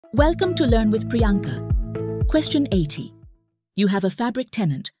Welcome to Learn with Priyanka. Question 80. You have a fabric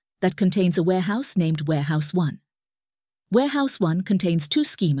tenant that contains a warehouse named Warehouse 1. Warehouse 1 contains two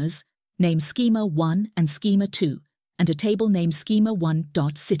schemas named Schema 1 and Schema 2 and a table named Schema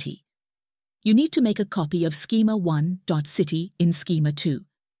 1.city. You need to make a copy of Schema 1.city in Schema 2.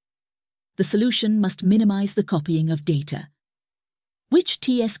 The solution must minimize the copying of data. Which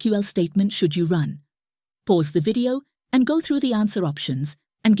TSQL statement should you run? Pause the video and go through the answer options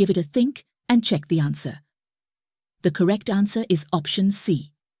and give it a think and check the answer. The correct answer is option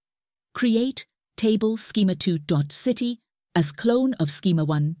C. Create table schema2.city as clone of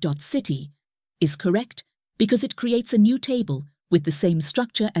schema1.city is correct because it creates a new table with the same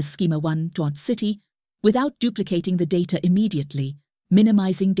structure as schema1.city without duplicating the data immediately,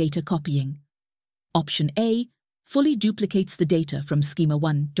 minimizing data copying. Option A fully duplicates the data from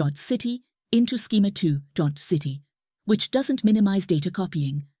schema1.city into schema2.city, which doesn't minimize data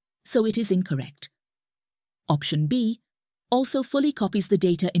copying, so it is incorrect. Option B also fully copies the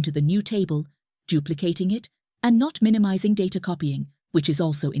data into the new table, duplicating it and not minimizing data copying, which is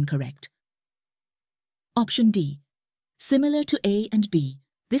also incorrect. Option D. Similar to A and B,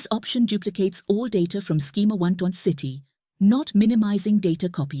 this option duplicates all data from schema1.city, not minimizing data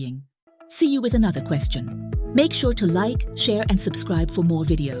copying. See you with another question. Make sure to like, share and subscribe for more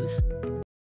videos.